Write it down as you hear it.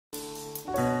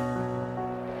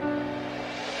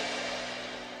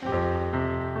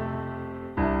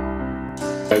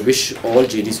I wish all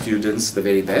JD students the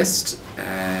very best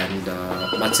and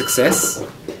much success.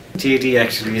 JD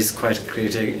actually is quite a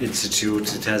great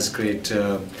institute. It has great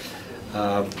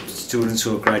students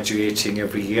who are graduating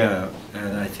every year,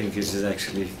 and I think it is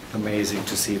actually amazing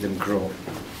to see them grow.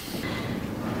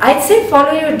 I'd say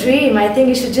follow your dream. I think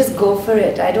you should just go for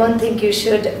it. I don't think you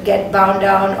should get bound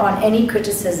down on any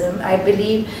criticism. I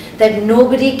believe that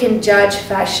nobody can judge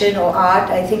fashion or art.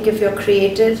 I think if you're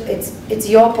creative, it's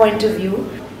your point of view.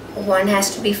 One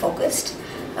has to be focused.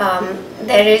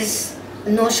 There is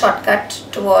no shortcut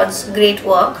towards great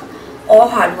work or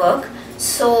hard work.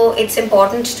 So it's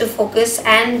important to focus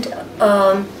and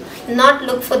not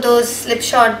look for those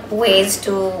slipshod ways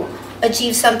to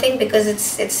achieve something, because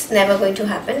it's never going to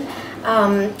happen.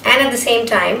 And at the same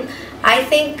time, I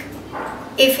think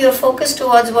if you're focused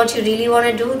towards what you really want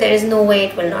to do, there is no way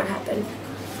it will not happen.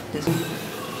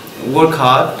 Work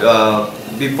hard,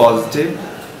 be positive.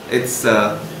 It's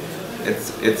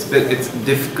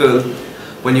difficult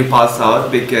when you pass out,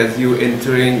 because you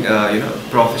entering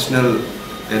professional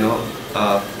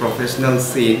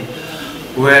scene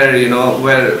where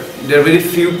where there are very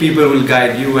few people will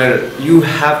guide you, where you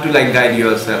have to guide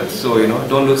yourself. So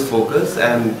don't lose focus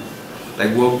and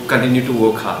continue to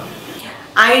work hard.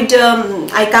 I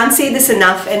can't say this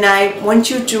enough, and I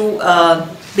want you to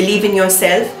believe in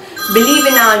yourself, believe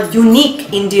in our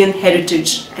unique Indian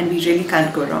heritage, and we really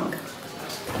can't go wrong.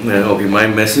 Okay, my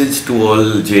message to all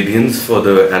JDians for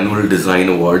the annual design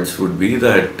awards would be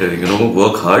that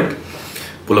work hard,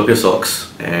 pull up your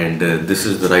socks, and this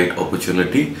is the right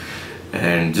opportunity,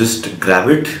 and just grab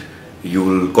it. You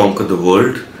will conquer the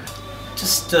world.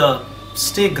 Just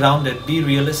stay grounded, be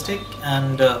realistic,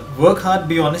 and work hard,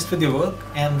 be honest with your work,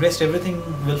 and rest everything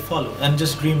will follow. And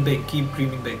just dream big, keep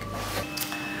dreaming big.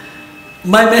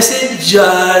 My message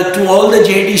to all the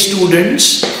JD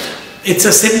students, it's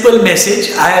a simple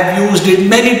message. I have used it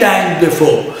many times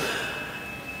before.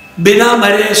 Bina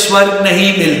mare swarg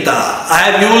nahi milta. I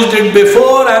have used it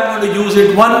before. I'm going to use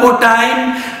it one more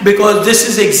time, because this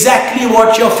is exactly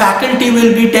what your faculty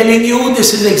will be telling you.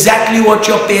 This is exactly what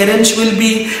your parents will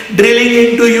be drilling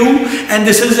into you, and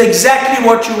this is exactly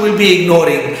what you will be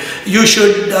ignoring. You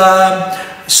should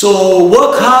so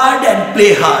work hard and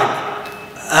play hard.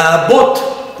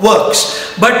 Both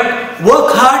works, but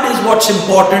work hard is what's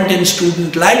important in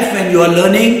student life when you are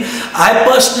learning. I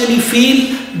personally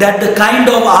feel that the kind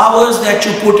of hours that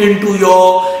you put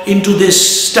into this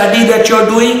study that you're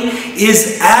doing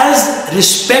is as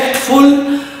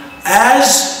respectful,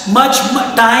 as much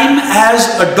time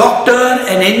as a doctor,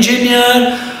 an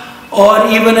engineer, or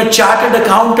even a chartered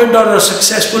accountant or a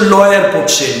successful lawyer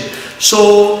puts in.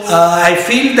 So I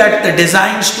feel that the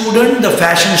design student, the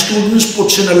fashion students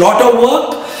puts in a lot of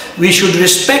work. We should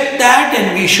respect that,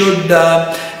 and we should,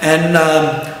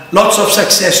 lots of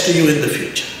success to you in the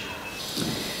future.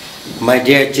 My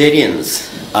dear JDians,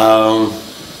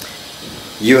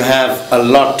 you have a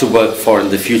lot to work for in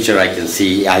the future, I can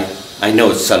see. I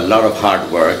know it's a lot of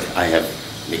hard work. I have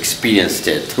experienced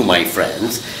it through my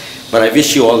friends, but I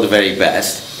wish you all the very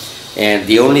best. And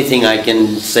the only thing I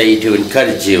can say to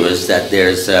encourage you is that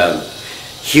there's a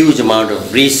huge amount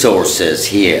of resources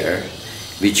here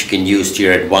which you can use to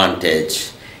your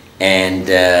advantage, and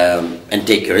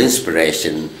take your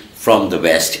inspiration from the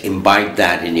West, imbibe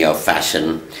that in your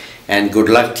fashion, and good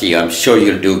luck to you. I'm sure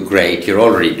you'll do great. You're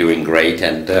already doing great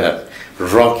and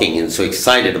rocking, and so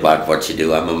excited about what you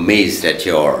do. I'm amazed at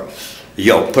your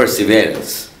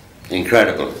perseverance.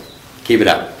 Incredible. Keep it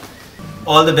up.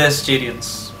 All the best,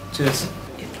 JDians. Cheers.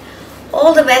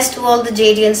 All the best to all the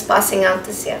JDians passing out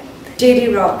this year.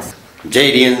 JD rocks.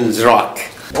 JDians rock.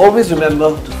 Always remember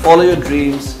to follow your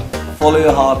dreams, follow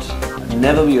your heart, and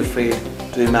never be afraid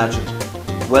to imagine.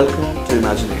 Welcome to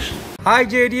Imagination. Hi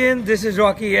JDian, this is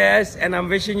Rocky S, and I'm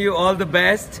wishing you all the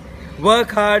best.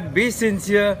 Work hard, be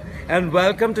sincere, and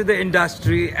welcome to the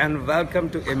industry, and welcome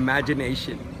to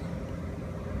Imagination.